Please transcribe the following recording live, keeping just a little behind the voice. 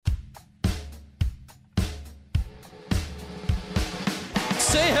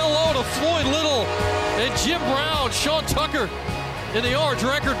say hello to Floyd Little and Jim Brown. Sean Tucker in the Orange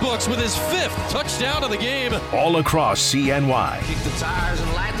record books with his 5th touchdown of the game. All across CNY. Kick the tires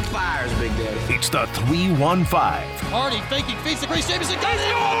and light the fires, Big Daddy. It's the 3-1-5. Hardy faking, feeds the Grace Jamison. He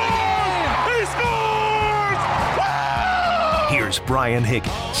scores! Woo! Here's Brian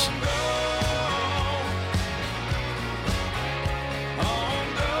Higgins.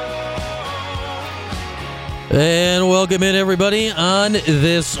 And welcome in, everybody, on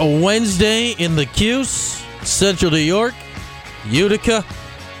this Wednesday in the Cuse, Central New York, Utica,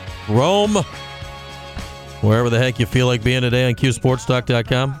 Rome, wherever the heck you feel like being today on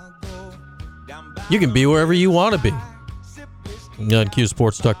QSportsTalk.com. You can be wherever you want to be on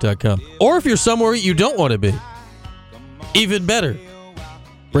QSportsTalk.com. Or if you're somewhere you don't want to be, even better,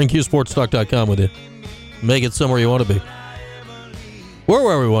 bring QSportsTalk.com with you. Make it somewhere you want to be. We're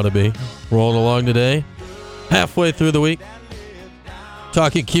where we want to be. Rolling along today. Halfway through the week.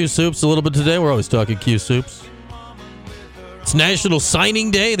 Talking Q Soups a little bit today. We're always talking Q Soups. It's National Signing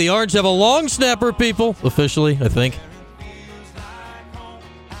Day. The Orange have a long snapper, people. Officially, I think.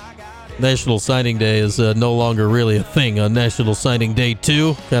 National Signing Day is no longer really a thing on National Signing Day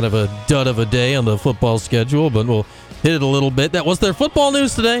 2. Kind of a dud of a day on the football schedule, but we'll hit it a little bit. Was there football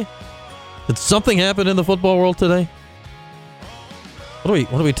news today? Did something happen in the football world today? What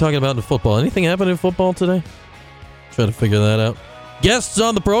are we talking about in football? Anything happen in football today? Try to figure that out. Guests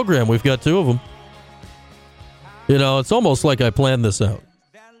on the program. We've got 2 of them. You know, it's almost like I planned this out.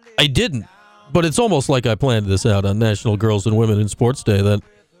 I didn't, but it's almost like I planned this out on National Girls and Women in Sports Day that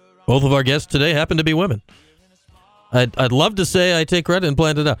both of our guests today happen to be women. I'd love to say I take credit and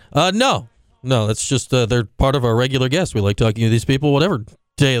planned it out. No, it's just they're part of our regular guests. We like talking to these people, whatever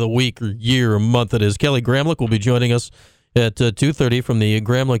day of the week or year or month it is. Kelly Gramlich will be joining us at 2:30 from the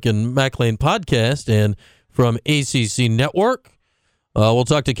Gramlich and McLean podcast and from ACC Network. We'll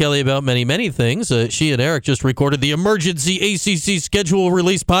talk to Kelly about many, many things. She and Eric just recorded the Emergency ACC Schedule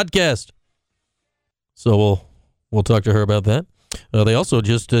Release podcast. So we'll talk to her about that. They also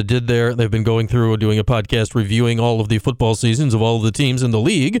just they've been going through doing a podcast reviewing all of the football seasons of all of the teams in the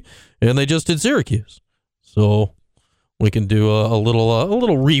league, and they just did Syracuse. So we can do a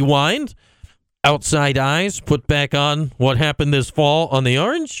little rewind. Outside eyes, put back on what happened this fall on the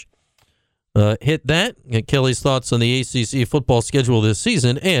Orange. Hit that. Get Kelly's thoughts on the ACC football schedule this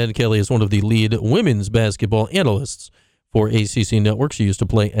season. And Kelly is one of the lead women's basketball analysts for ACC Network. She used to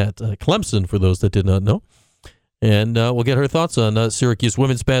play at Clemson, for those that did not know. And we'll get her thoughts on Syracuse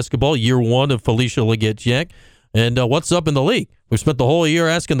women's basketball, year 1 of Felicia Leggett-Jack. And what's up in the league? We've spent the whole year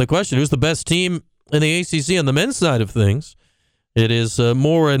asking the question, who's the best team in the ACC on the men's side of things? It is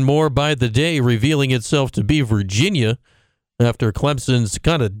more and more by the day revealing itself to be Virginia after Clemson's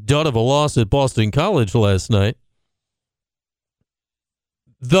kind of dud of a loss at Boston College last night.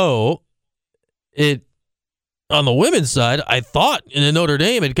 Though, on the women's side, I thought in Notre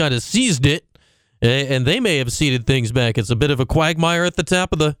Dame had kind of seized it, and they may have seeded things back. It's a bit of a quagmire at the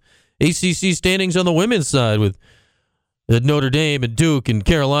top of the ACC standings on the women's side with Notre Dame and Duke and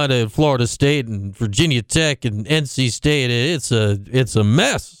Carolina and Florida State and Virginia Tech and NC State. It's a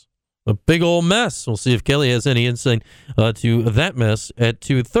mess. A big old mess. We'll see if Kelly has any insight to that mess at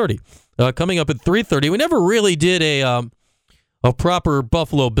 2:30. Coming up at 3:30, we never really did a proper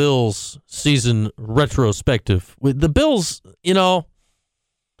Buffalo Bills season retrospective. With the Bills,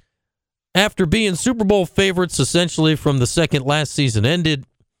 after being Super Bowl favorites essentially from the second last season ended,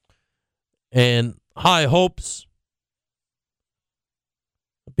 and high hopes,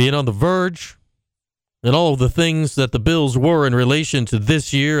 being on the verge, and all of the things that the Bills were in relation to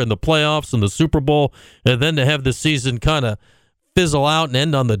this year and the playoffs and the Super Bowl, and then to have the season kind of fizzle out and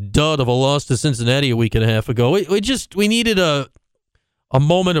end on the dud of a loss to Cincinnati a week and a half ago. We needed a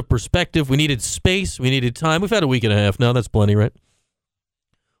moment of perspective. We needed space. We needed time. We've had a week and a half now. That's plenty, right?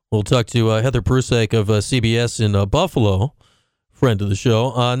 We'll talk to Heather Prusek of CBS in Buffalo, friend of the show,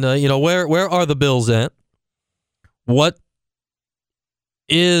 on where are the Bills at? What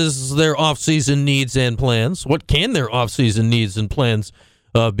is their offseason needs and plans? What can their offseason needs and plans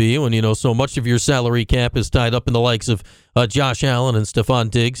be when, so much of your salary cap is tied up in the likes of Josh Allen and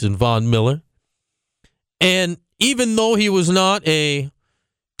Stephon Diggs and Von Miller? And even though he was not a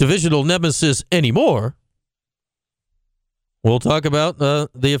divisional nemesis anymore, we'll talk about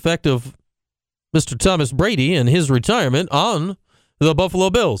the effect of Mr. Thomas Brady and his retirement on the Buffalo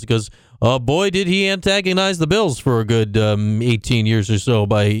Bills, because boy, did he antagonize the Bills for a good 18 years or so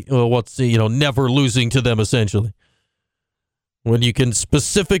by never losing to them, essentially. When you can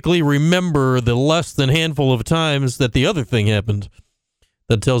specifically remember the less than handful of times that the other thing happened,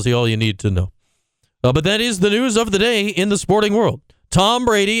 that tells you all you need to know. But that is the news of the day in the sporting world. Tom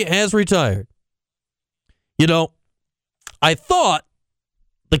Brady has retired. You know, I thought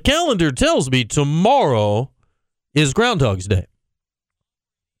the calendar tells me tomorrow is Groundhog's Day.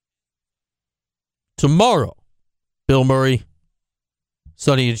 Tomorrow, Bill Murray,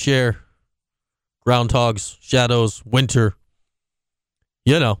 Sonny and Cher, groundhogs, shadows, winter,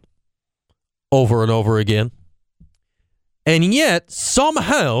 over and over again. And yet,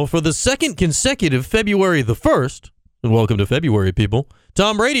 somehow, for the second consecutive February the 1st, and welcome to February, people,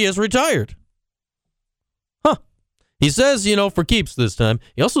 Tom Brady has retired. Huh. He says, for keeps this time.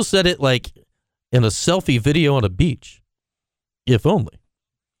 He also said it like in a selfie video on a beach. If only.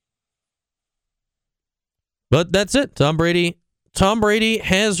 But that's it. Tom Brady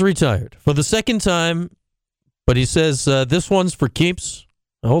has retired for the second time, but he says this one's for keeps.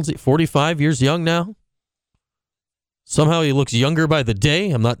 How old is he? 45 years young now? Somehow he looks younger by the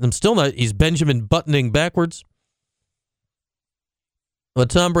day. I'm still not. He's Benjamin Buttoning backwards. But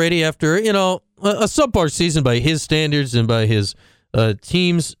Tom Brady, after, a subpar season by his standards and by his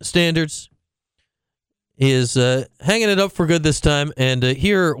team's standards, is hanging it up for good this time. And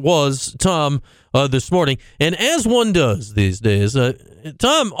here was Tom this morning. And as one does these days,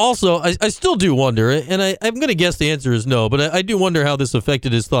 Tom also, I still do wonder, and I'm going to guess the answer is no, but I do wonder how this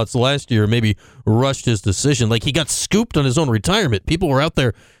affected his thoughts last year, maybe rushed his decision. Like he got scooped on his own retirement. People were out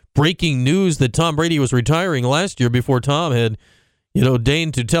there breaking news that Tom Brady was retiring last year before Tom had,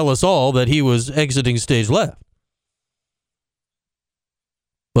 deigned to tell us all that he was exiting stage left.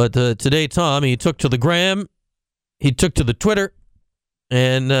 But today, Tom, he took to the gram, he took to the Twitter,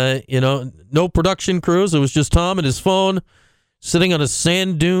 and, no production crews. It was just Tom and his phone sitting on a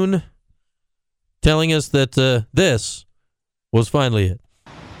sand dune telling us that this was finally it.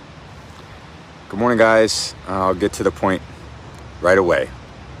 Good morning, guys. I'll get to the point right away.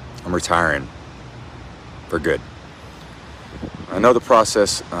 I'm retiring for good. I know the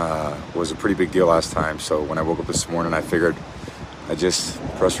process was a pretty big deal last time, so when I woke up this morning, I figured I'd just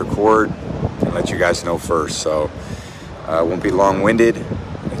press record and let you guys know first. So I won't be long-winded.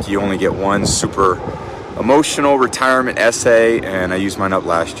 You only get one super emotional retirement essay, and I used mine up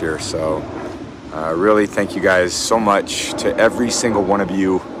last year. So really thank you guys so much, to every single one of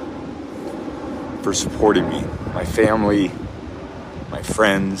you, for supporting me, my family, my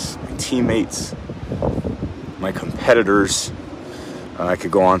friends, my teammates, my competitors. I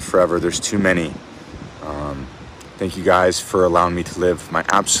could go on forever. There's too many. Thank you guys for allowing me to live my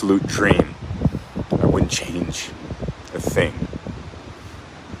absolute dream. I wouldn't change a thing.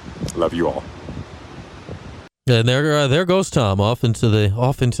 Love you all. And there goes Tom off into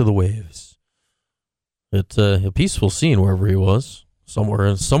the waves. It's a peaceful scene wherever he was, somewhere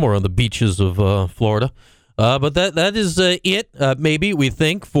on the beaches of Florida. But that is it. Maybe we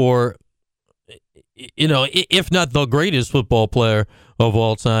think for, if not the greatest football player of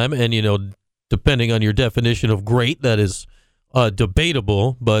all time, and depending on your definition of great, that is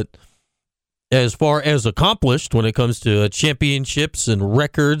debatable. But as far as accomplished when it comes to championships and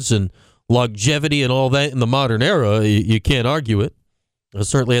records and longevity and all that in the modern era, you can't argue it.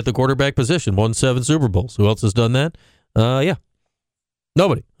 Certainly at the quarterback position, won 7 Super Bowls. Who else has done that? Yeah.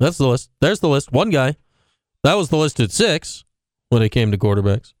 Nobody. That's the list. There's the list. One guy. That was the list at 6 when it came to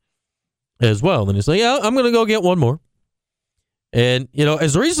quarterbacks as well. Then you say, yeah, I'm going to go get one more. And,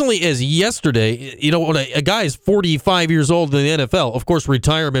 as recently as yesterday, when a guy is 45 years old in the NFL, of course,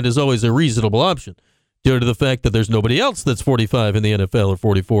 retirement is always a reasonable option due to the fact that there's nobody else that's 45 in the NFL or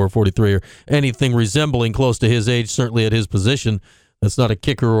 44 or 43 or anything resembling close to his age, certainly at his position. That's not a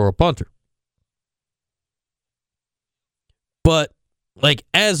kicker or a punter. But,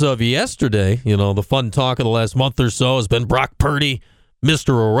 as of yesterday, the fun talk of the last month or so has been Brock Purdy,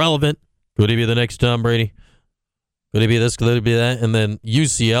 Mr. Irrelevant. Could he be the next Tom Brady? Could he be this? Could he be that? And then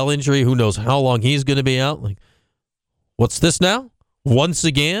UCL injury. Who knows how long he's going to be out? What's this now? Once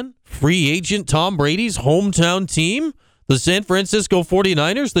again, free agent Tom Brady's hometown team, the San Francisco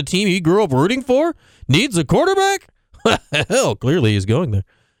 49ers, the team he grew up rooting for, needs a quarterback? Hell, clearly he's going there.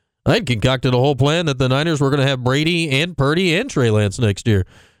 I'd concocted a whole plan that the Niners were going to have Brady and Purdy and Trey Lance next year.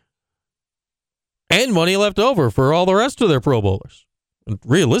 And money left over for all the rest of their Pro Bowlers. And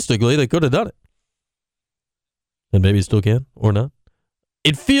realistically, they could have done it. And maybe still can, or not.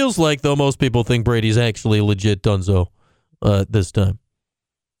 It feels like, though, most people think Brady's actually legit donezo this time.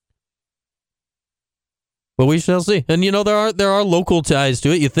 But we shall see. And, there are local ties to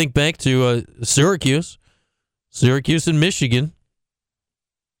it. You think back to Syracuse and Michigan.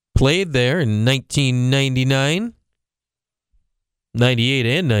 Played there in 1999, 98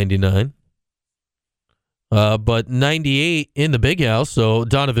 and 99. But 98 in the Big House, so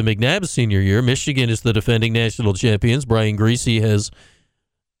Donovan McNabb's senior year. Michigan is the defending national champions. Brian Griese has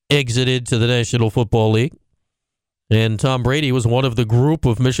exited to the National Football League. And Tom Brady was one of the group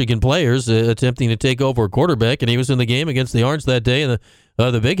of Michigan players attempting to take over a quarterback, and he was in the game against the Orange that day in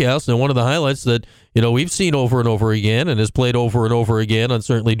the Big House. And one of the highlights that we've seen over and over again and has played over and over again on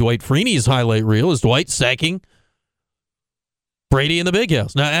certainly Dwight Freeney's highlight reel is Dwight sacking Brady in the Big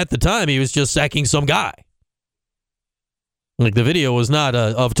House. Now, at the time, he was just sacking some guy. Like, the video was not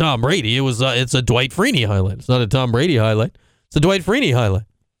of Tom Brady. It's a Dwight Freeney highlight. It's not a Tom Brady highlight. It's a Dwight Freeney highlight.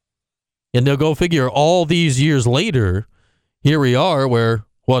 And they'll go figure all these years later, here we are where,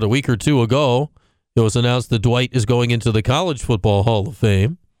 a week or two ago, it was announced that Dwight is going into the College Football Hall of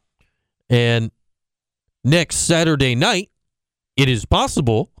Fame. And next Saturday night, it is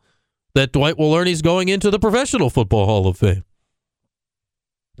possible that Dwight will learn he's going into the Professional Football Hall of Fame.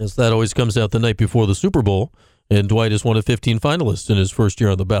 As that always comes out the night before the Super Bowl, and Dwight is one of 15 finalists in his first year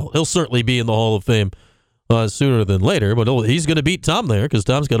on the ballot. He'll certainly be in the Hall of Fame sooner than later, but he's going to beat Tom there because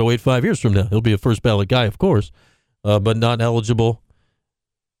Tom's got to wait 5 years from now. He'll be a first ballot guy, of course, but not eligible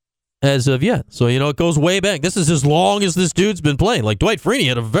as of yet. So, it goes way back. This is as long as this dude's been playing. Like, Dwight Freeney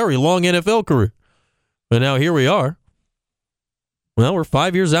had a very long NFL career. But now here we are. Well, we're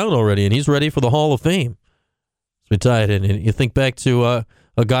 5 years out already, and he's ready for the Hall of Fame. So we tie it in. And you think back to a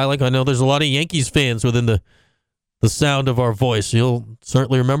guy like, I know there's a lot of Yankees fans within the sound of our voice. You'll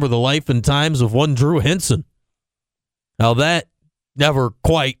certainly remember the life and times of one Drew Henson. How that never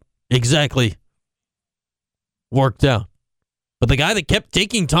quite exactly worked out. But the guy that kept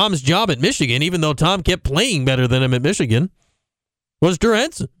taking Tom's job at Michigan, even though Tom kept playing better than him at Michigan, was Drew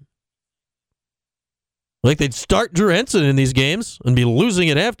Henson. Like, they'd start Drew Henson in these games and be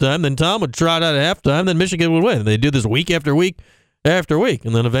losing at halftime, then Tom would trot out at halftime, then Michigan would win. And they'd do this week after week after week.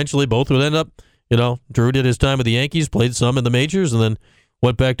 And then eventually both would end up, Drew did his time with the Yankees, played some in the majors, and then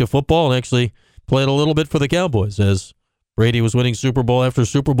went back to football and actually played a little bit for the Cowboys as Brady was winning Super Bowl after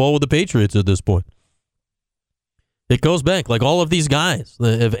Super Bowl with the Patriots at this point. It goes back, like all of these guys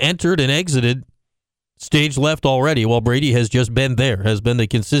that have entered and exited stage left already, while Brady has just been there, has been the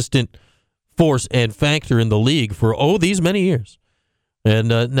consistent force and factor in the league for, these many years. And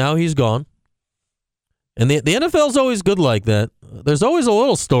now he's gone. And the NFL's always good like that. There's always a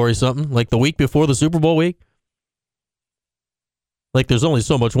little story, something, like the week before the Super Bowl week. Like, there's only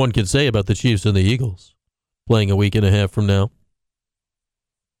so much one can say about the Chiefs and the Eagles playing a week and a half from now.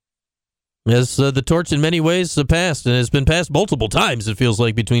 As the torch in many ways passed, and has been passed multiple times, it feels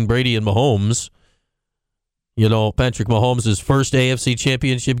like, between Brady and Mahomes. Patrick Mahomes' first AFC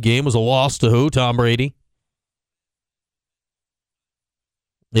championship game was a loss to who? Tom Brady.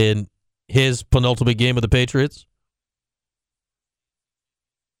 In his penultimate game with the Patriots.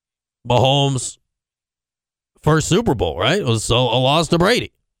 Mahomes' first Super Bowl, right? It was a loss to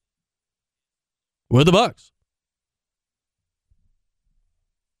Brady with the Bucs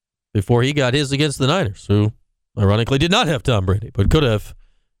before he got his against the Niners, who ironically did not have Tom Brady, but could have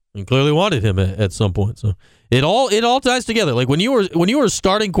and clearly wanted him at some point. So it all ties together. Like, when you were a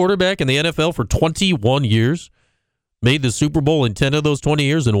starting quarterback in the NFL for 21 years, made the Super Bowl in 10 of those 20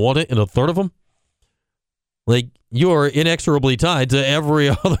 years and won it in a third of them, like, you are inexorably tied to every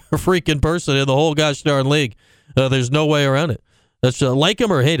other freaking person in the whole gosh darn league. There's no way around it. That's like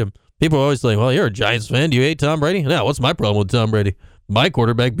him or hate him. People are always like, well, you're a Giants fan. Do you hate Tom Brady? No, what's my problem with Tom Brady? My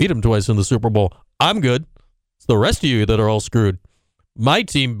quarterback beat him twice in the Super Bowl. I'm good. It's the rest of you that are all screwed. My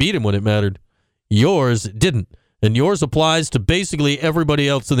team beat him when it mattered. Yours didn't. And yours applies to basically everybody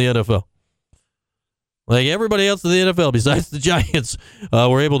else in the NFL. Like, everybody else in the NFL besides the Giants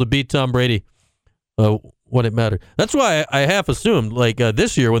were able to beat Tom Brady when it mattered. That's why I half assumed, like,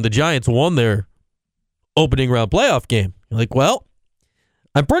 this year when the Giants won their opening round playoff game, like, well,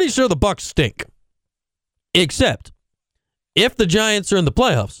 I'm pretty sure the Bucs stink. Except, if the Giants are in the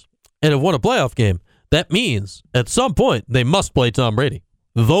playoffs and have won a playoff game, that means at some point they must play Tom Brady.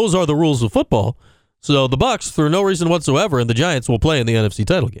 Those are the rules of football. So the Bucs, for no reason whatsoever, and the Giants will play in the NFC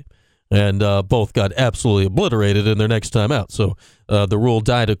title game. And both got absolutely obliterated in their next time out. So the rule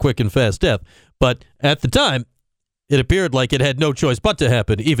died a quick and fast death. But at the time, it appeared like it had no choice but to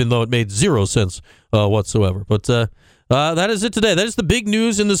happen, even though it made zero sense whatsoever. But that is it today. That is the big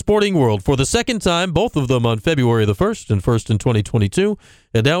news in the sporting world. For the second time, both of them on February the 1st, and first in 2022,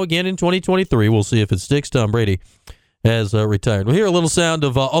 and now again in 2023. We'll see if it sticks. Tom Brady has retired. We'll hear a little sound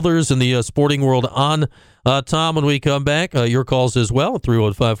of others in the sporting world on Tom when we come back. Your calls as well,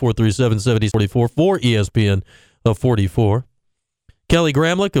 315-437-7044 for ESPN 44. Kelly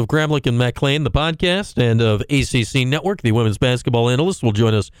Gramlich of Gramlich and McLean, the podcast, and of ACC Network, the women's basketball analyst, will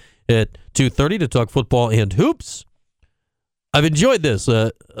join us at 2:30 to talk football and hoops. I've enjoyed this.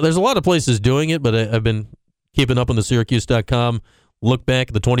 There's a lot of places doing it, but I've been keeping up on the Syracuse.com look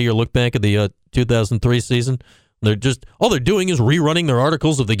back, the 20-year look back at the 2003 season. They're just, all they're doing is rerunning their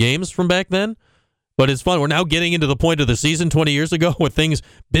articles of the games from back then. But it's fun. We're now getting into the point of the season 20 years ago where things,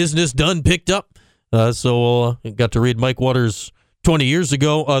 business done, picked up. So got to read Mike Waters' 20 years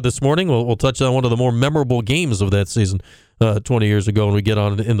ago this morning. We'll touch on one of the more memorable games of that season 20 years ago when we get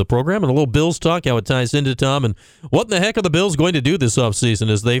on in the program. And a little Bills talk, how it ties into Tom. And what in the heck are the Bills going to do this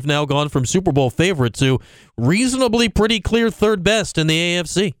offseason as they've now gone from Super Bowl favorite to reasonably pretty clear third best in the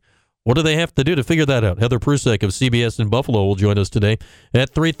AFC? What do they have to do to figure that out? Heather Prusek of CBS in Buffalo will join us today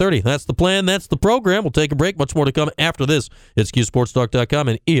at 3:30. That's the plan. That's the program. We'll take a break. Much more to come after this. It's QSportsTalk.com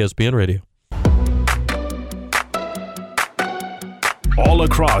and ESPN Radio. All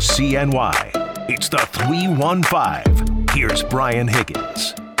across CNY, it's the 315. Here's Brian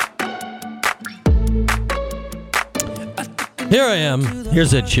Higgins. Here I am.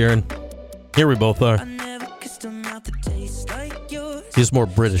 Here's Ed Sheeran. Here we both are. He's more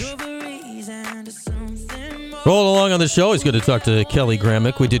British. Rolling along on the show, it's good to talk to Kelly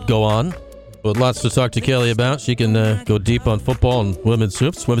Gramlich. We did go on, but lots to talk to Kelly about. She can go deep on football and women's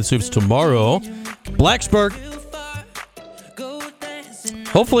hoops. Women's hoops tomorrow. Blacksburg.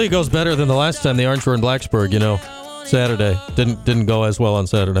 Hopefully it goes better than the last time the Orange were in Blacksburg, Saturday. Didn't go as well on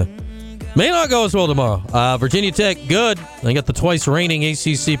Saturday. May not go as well tomorrow. Virginia Tech, good. They got the twice reigning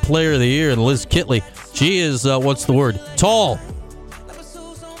ACC Player of the Year, and Liz Kitley. She is, tall.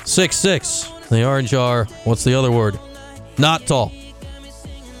 6'6". The Orange are, what's the other word? Not tall.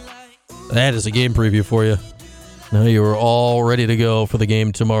 That is a game preview for you. Now you are all ready to go for the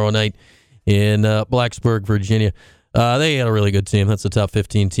game tomorrow night in Blacksburg, Virginia. They had a really good team. That's a top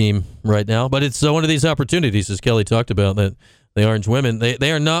 15 team right now. But it's one of these opportunities, as Kelly talked about, that the Orange women,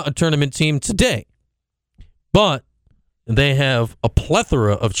 they are not a tournament team today. But they have a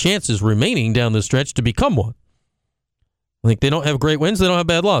plethora of chances remaining down the stretch to become one. Like, they don't have great wins. They don't have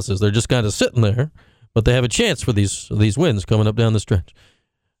bad losses. They're just kind of sitting there. But they have a chance for these wins coming up down the stretch.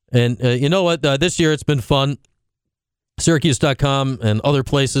 And you know what? This year it's been fun. Syracuse.com and other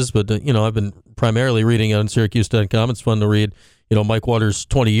places, but I've been primarily reading on Syracuse.com. It's fun to read, Mike Waters'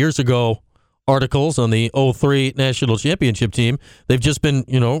 20 years ago articles on the 03 national championship team. They've just been,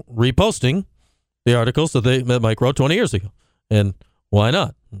 reposting the articles that Mike wrote 20 years ago. And why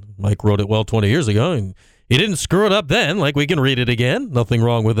not? Mike wrote it well 20 years ago, and he didn't screw it up then. Like, we can read it again. Nothing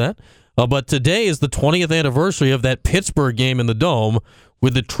wrong with that. But today is the 20th anniversary of that Pittsburgh game in the Dome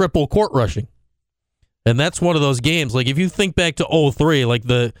with the triple court rushing. And that's one of those games. Like, if you think back to 03, like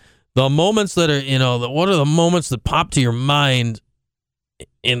the moments that are, what are the moments that pop to your mind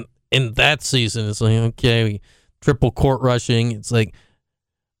in that season? It's like, okay, triple court rushing. It's like,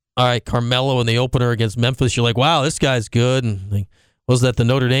 all right, Carmelo in the opener against Memphis. You're like, wow, this guy's good. And like, was that the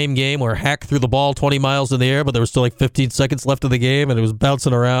Notre Dame game where Hack threw the ball 20 miles in the air, but there was still like 15 seconds left of the game and it was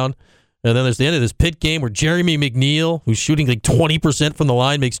bouncing around? And then there's the end of this Pitt game where Jeremy McNeil, who's shooting like 20% from the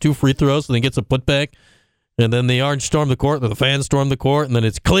line, makes 2 free throws and then gets a putback. And then the Orange storm the court, the fans storm the court, and then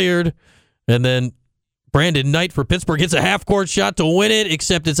it's cleared. And then Brandon Knight for Pittsburgh hits a half-court shot to win it,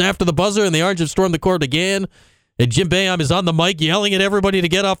 except it's after the buzzer, and the Orange have stormed the court again. And Jim Boeheim is on the mic yelling at everybody to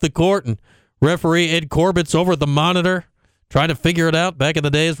get off the court, and referee Ed Corbett's over at the monitor trying to figure it out back in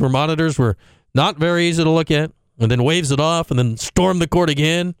the days where monitors were not very easy to look at, and then waves it off, and then storm the court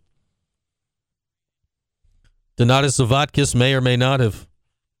again. Donatas Zavatkis may or may not have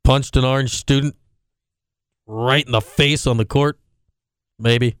punched an Orange student right in the face on the court.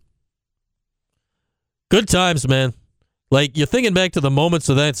 Maybe. Good times, man. Like, you're thinking back to the moments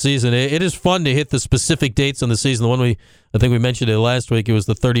of that season. It is fun to hit the specific dates on the season. The one I think we mentioned it last week. It was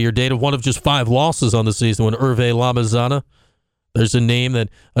the 30-year date of one of just 5 losses on the season when Hervé Lamazana, there's a name that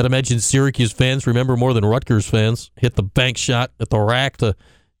I'd imagine Syracuse fans remember more than Rutgers fans, hit the bank shot at the rack to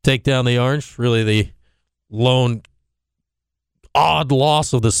take down the Orange. Really the lone odd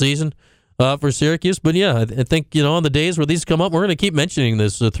loss of the season for Syracuse. But yeah, I think, on the days where these come up, we're going to keep mentioning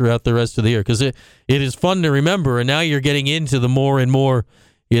this throughout the rest of the year because it is fun to remember. And now you're getting into the more and more,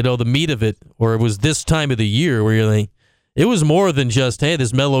 the meat of it, or it was this time of the year where you're like, it was more than just, hey,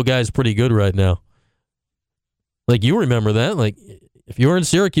 this Melo guy's pretty good right now. Like, you remember that. Like, if you were in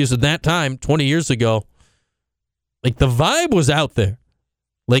Syracuse at that time, 20 years ago, like, the vibe was out there.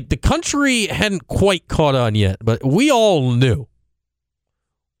 Like, the country hadn't quite caught on yet, but we all knew.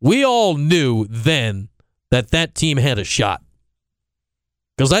 We all knew then that team had a shot.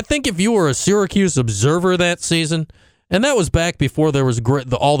 Because I think if you were a Syracuse observer that season, And that was back before there was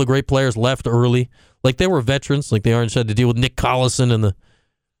all the great players left early. Like, they were veterans. Like, the Orange had to deal with Nick Collison in the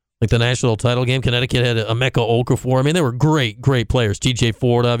national title game. Connecticut had Emeka Okafor. I mean, they were great players. TJ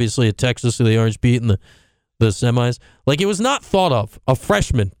Ford, obviously, at Texas, who the Orange beat in the semis. Like, it was not thought of a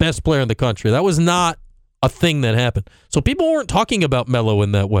freshman best player in the country. That was not a thing that happened. So people weren't talking about Melo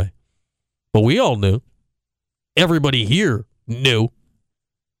in that way. But we all knew. Everybody here knew.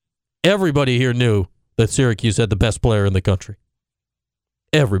 Everybody here knew that Syracuse had the best player in the country.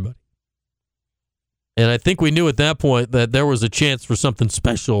 Everybody. And I think we knew at that point that there was a chance for something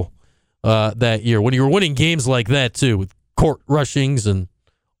special that year. When you were winning games like that, too, with court rushings and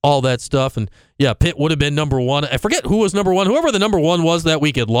all that stuff. And, yeah, Pitt would have been number one. I forget who was number one. Whoever the number one was that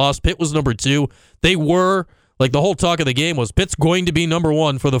week had lost. Pitt was number two. They were, like, the whole talk of the game was Pitt's going to be number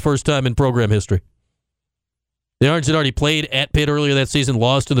one for the first time in program history. The Orange had already played at Pitt earlier that season,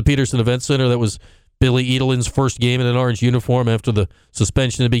 lost to the Peterson Event Center. That was Billy Edelin's first game in an Orange uniform after the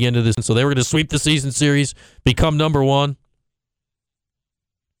suspension at the beginning of this. So they were going to sweep the season series, become number one.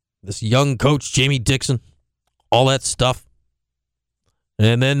 This young coach, Jamie Dixon, all that stuff.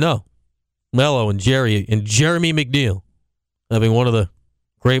 And then, no, Melo and Jeremy McNeil having one of the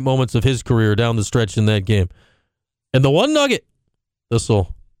great moments of his career down the stretch in that game. And the one nugget, this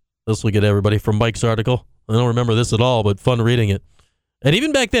will get everybody from Mike's article. I don't remember this at all, but fun reading it. And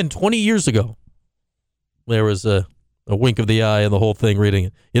even back then, 20 years ago, there was a wink of the eye and the whole thing reading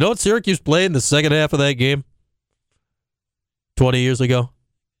it. You know what Syracuse played in the second half of that game? 20 years ago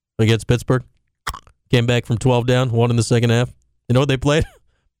against Pittsburgh. Came back from 12 down, won in the second half. You know what they played?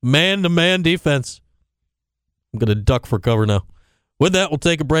 Man-to-man defense. I'm going to duck for cover now. With that, we'll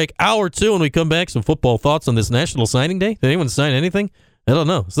take a break. Hour 2 when we come back. Some football thoughts on this National Signing Day. Did anyone sign anything? I don't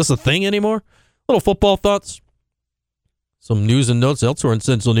know. Is this a thing anymore? Little football thoughts. Some news and notes elsewhere in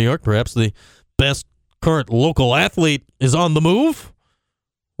Central New York. Perhaps the best current local athlete is on the move.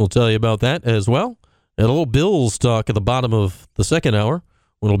 We'll tell you about that as well. And a little Bills talk at the bottom of the second hour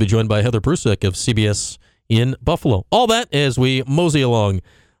when we'll be joined by Heather Prusek of CBS in Buffalo. All that as we mosey along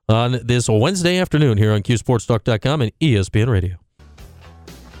on this Wednesday afternoon here on QSportsTalk.com and ESPN Radio.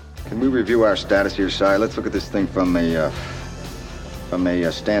 Can we review our status here, Si? Let's look at this thing from a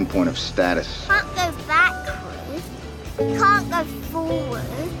standpoint of status. Can't go backwards. Can't go forward.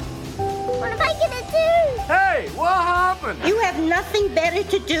 What am I gonna do? Hey, what happened? You have nothing better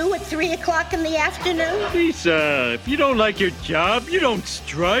to do at 3 o'clock in the afternoon? Lisa, if you don't like your job, you don't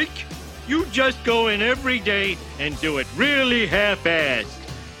strike. You just go in every day and do it really half-assed.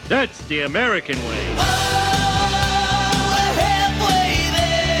 That's the American way.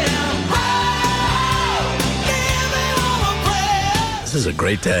 This is a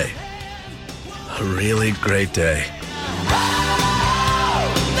great day. A really great day.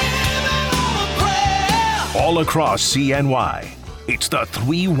 All across CNY, it's the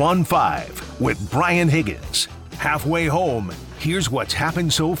 315 with Brian Higgins. Halfway home, here's what's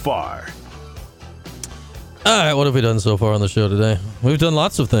happened so far. All right, what have we done so far on the show today? We've done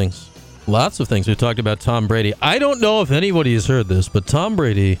lots of things. Lots of things. We've talked about Tom Brady. I don't know if anybody has heard this, but Tom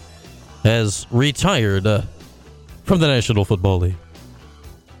Brady has retired from the National Football League.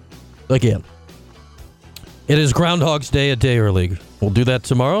 Again. It is Groundhog's Day a day early. We'll do that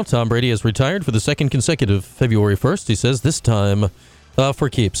tomorrow. Tom Brady has retired for the second consecutive February 1st. He says this time for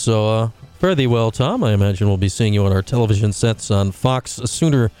keeps. So fare thee well, Tom. I imagine we'll be seeing you on our television sets on Fox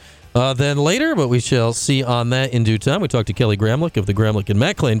sooner than later, but we shall see on that in due time. We talked to Kelly Gramlich of the Gramlich and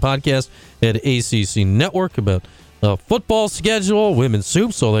McClain podcast at ACC Network about football schedule, women's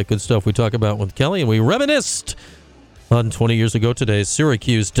soups, all that good stuff we talk about with Kelly, and we reminisced on 20 years ago today.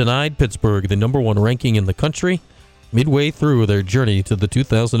 Syracuse denied Pittsburgh the number one ranking in the country midway through their journey to the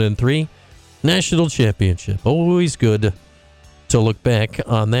 2003 National Championship. Always good to look back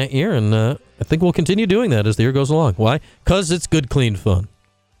on that year, and I think we'll continue doing that as the year goes along. Why? Because it's good, clean fun.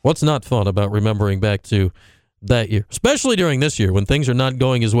 What's not fun about remembering back to that year? Especially during this year when things are not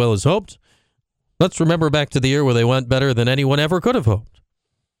going as well as hoped. Let's remember back to the year where they went better than anyone ever could have hoped.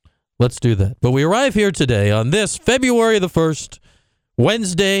 Let's do that. But we arrive here today on this February the 1st,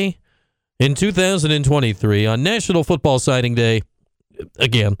 Wednesday in 2023, on National Football Signing Day.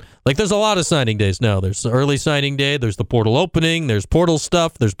 Again, like there's a lot of signing days now. There's the early signing day, there's the portal opening, there's portal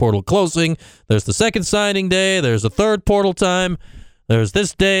stuff, there's portal closing, there's the second signing day, there's a third portal time, there's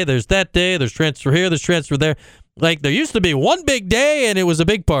this day, there's that day, there's transfer here, there's transfer there. Like there used to be one big day and it was a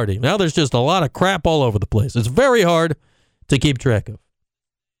big party. Now there's just a lot of crap all over the place. It's very hard to keep track of.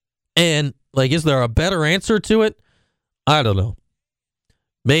 And, like, is there a better answer to it? I don't know.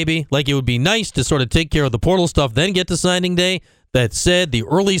 Maybe. Like, it would be nice to sort of take care of the portal stuff, then get to signing day, That said, the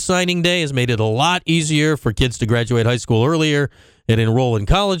early signing day has made it a lot easier for kids to graduate high school earlier and enroll in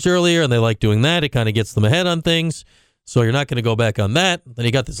college earlier, and they like doing that. It kind of gets them ahead on things. So you're not going to go back on that. Then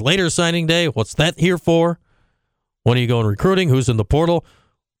you got this later signing day. What's that here for? When are you going recruiting? Who's in the portal?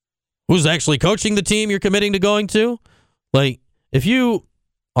 Who's actually coaching the team you're committing to going to? Like, if you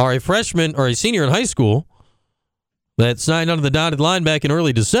are a freshman or a senior in high school that signed under the dotted line back in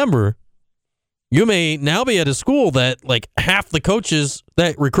early December, you may now be at a school that, like, half the coaches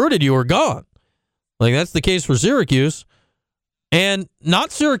that recruited you are gone. Like, that's the case for Syracuse. And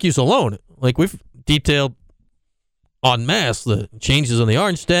not Syracuse alone. Like, we've detailed en masse the changes on the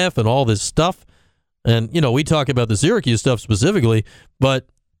Orange staff and all this stuff. And, you know, we talk about the Syracuse stuff specifically, but,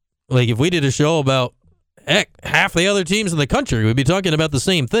 like, if we did a show about half the other teams in the country, we'd be talking about the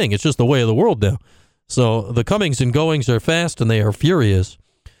same thing. It's just the way of the world now. So the comings and goings are fast, and they are furious.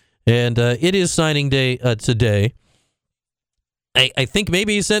 And it is signing day today. I think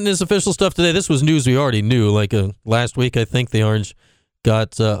maybe he sent in his official stuff today. This was news we already knew. Like last week, I think the Orange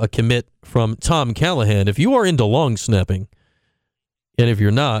got a commit from Tom Callahan. If you are into long snapping, and if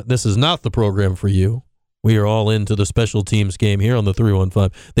you're not, this is not the program for you. We are all into the special teams game here on the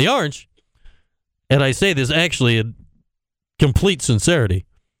 315. The Orange, and I say this actually in complete sincerity,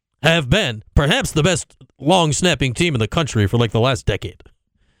 have been perhaps the best long snapping team in the country for like the last decade.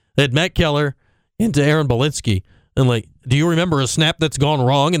 They had Matt Keller into Aaron Belinsky. And, like, do you remember a snap that's gone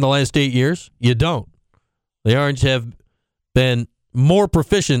wrong in the last 8 years? You don't. The Orange have been more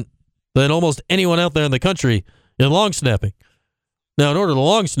proficient than almost anyone out there in the country in long snapping. Now, in order to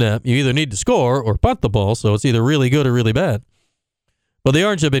long snap, you either need to score or punt the ball, so it's either really good or really bad. But the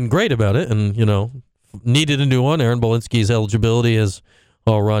Orange have been great about it and, you know, needed a new one. Aaron Belinsky's eligibility has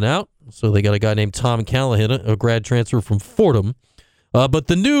all run out, so they got a guy named Tom Callahan, a grad transfer from Fordham. But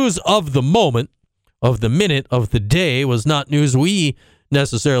the news of the moment, of the minute, of the day was not news we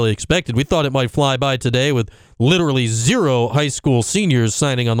necessarily expected. We thought it might fly by today with literally 0 high school seniors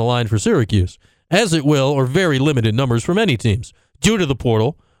signing on the line for Syracuse, as it will, or very limited numbers for many teams, due to the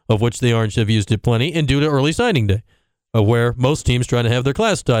portal, of which the Orange have used it plenty, and due to early signing day, where most teams try to have their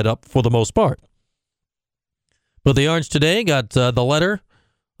class tied up for the most part. But the Orange today got the letter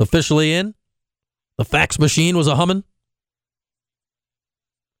officially in. The fax machine was a-humming.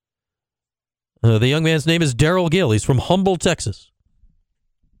 The young man's name is Darrell Gill. He's from Humble, Texas.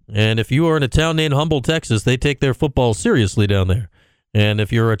 And if you are in a town named Humble, Texas, they take their football seriously down there. And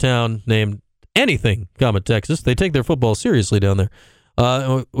if you're a town named anything, Texas, they take their football seriously down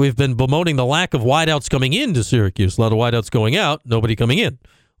there. We've been bemoaning the lack of wideouts coming into Syracuse. A lot of wideouts going out, nobody coming in.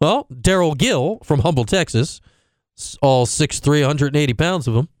 Well, Darrell Gill from Humble, Texas, all 6'3", 180 pounds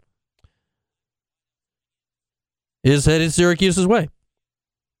of him, is headed Syracuse's way.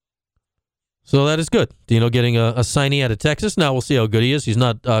 So that is good. Dino getting a signee out of Texas. Now we'll see how good he is. He's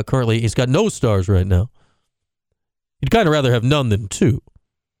not currently, he's got no stars right now. You'd kind of rather have none than 2.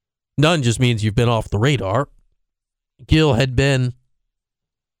 None just means you've been off the radar. Gill had been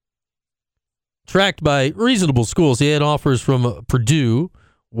tracked by reasonable schools. He had offers from Purdue,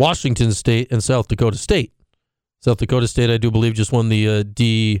 Washington State, and South Dakota State. South Dakota State, I do believe, just won the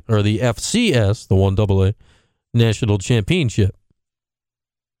the FCS, the 1AA national championship.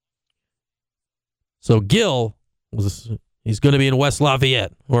 So Gill, he's going to be in West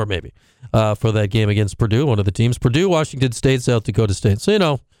Lafayette, or maybe, for that game against Purdue, one of the teams. Purdue, Washington State, South Dakota State. So, you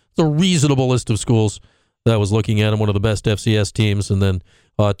know, it's a reasonable list of schools that I was looking at, and one of the best FCS teams, and then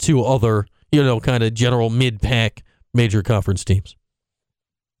 2 other, you know, kind of general mid-pack major conference teams.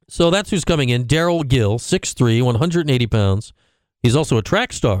 So that's who's coming in. Darrell Gill, 6'3", 180 pounds. He's also a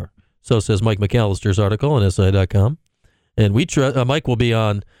track star, so says Mike McAllister's article on SI.com. And Mike will be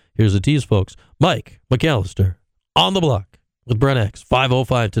on, here's a tease, folks, Mike McAllister on the block with Brent X,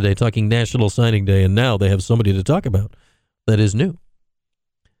 5:05 today, talking National Signing Day, and now they have somebody to talk about that is new.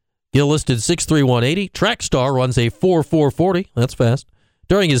 Gill listed 6'3", 180. Track star, runs a 4.440. That's fast.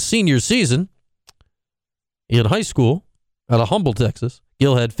 During his senior season in high school out of Humble, Texas,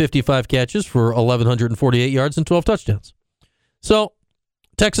 Gill had 55 catches for 1,148 yards and 12 touchdowns. So,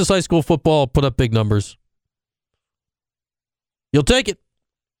 Texas high school football put up big numbers. You'll take it.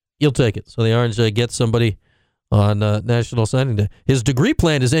 You'll take it. So the Orange get somebody on National Signing Day. His degree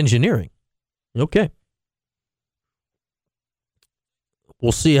plan is engineering. Okay.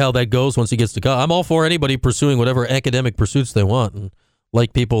 We'll see how that goes once he gets to college. I'm all for anybody pursuing whatever academic pursuits they want, and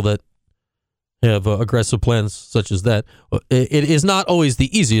like people that have aggressive plans such as that. It is not always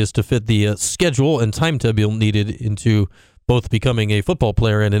the easiest to fit the schedule and timetable needed into both becoming a football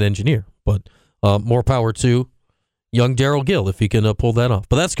player and an engineer. But more power to young Darrell Gill if he can pull that off.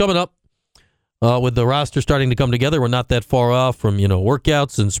 But that's coming up. with the roster starting to come together. We're not that far off from,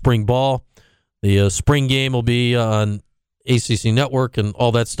 workouts and spring ball. The spring game will be on ACC Network and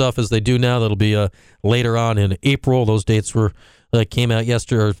all that stuff as they do now. That'll be later on in April. Those dates came out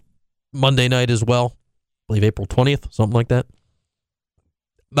yesterday, or Monday night as well. I believe April 20th, something like that.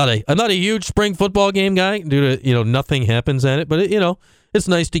 I'm not a huge spring football game guy due to, nothing happens at it, but it's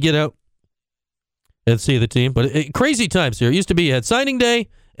nice to get out and see the team. But crazy times here. It used to be you had signing day,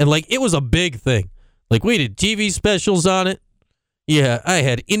 and it was a big thing. We did TV specials on it. Yeah, I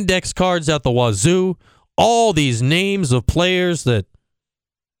had index cards out the wazoo. All these names of players that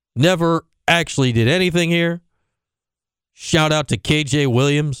never actually did anything here. Shout out to KJ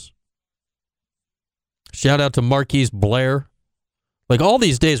Williams. Shout out to Marquise Blair. All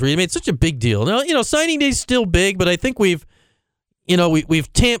these days where you made such a big deal. Now, signing day's still big, but I think we've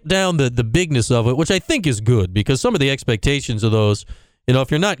tamped down the bigness of it, which I think is good because some of the expectations of those,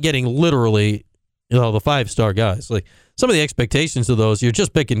 if you're not getting literally, the 5-star guys, some of the expectations of those, you're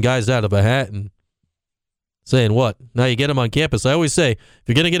just picking guys out of a hat and saying what? Now you get them on campus. I always say, if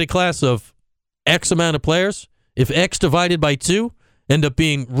you're going to get a class of X amount of players, if X divided by 2 end up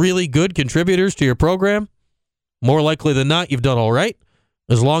being really good contributors to your program, more likely than not, you've done all right,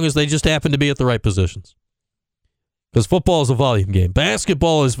 as long as they just happen to be at the right positions. Because football is a volume game.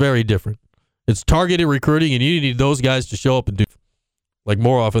 Basketball is very different. It's targeted recruiting, and you need those guys to show up and do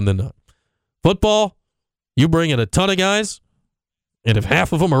more often than not. Football, you bring in a ton of guys, and if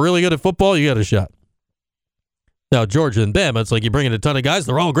half of them are really good at football, you got a shot. Now, Georgia and Bama, it's you bring in a ton of guys,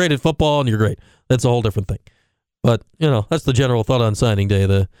 they're all great at football, and you're great. That's a whole different thing. But, that's the general thought on signing day.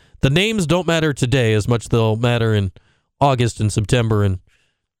 The names don't matter today as much as they'll matter in August and September, and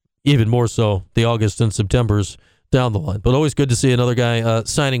even more so the August and Septembers down the line. But always good to see another guy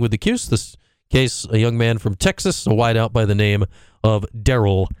signing with the Cuse. This case, a young man from Texas, a wideout by the name of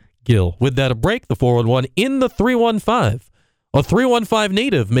Daryl Gill. With that, a break, the 411 in the 315. A 315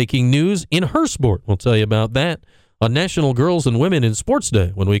 native making news in her sport. We'll tell you about that on National Girls and Women in Sports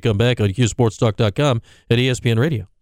Day when we come back on QSportsTalk.com at ESPN Radio.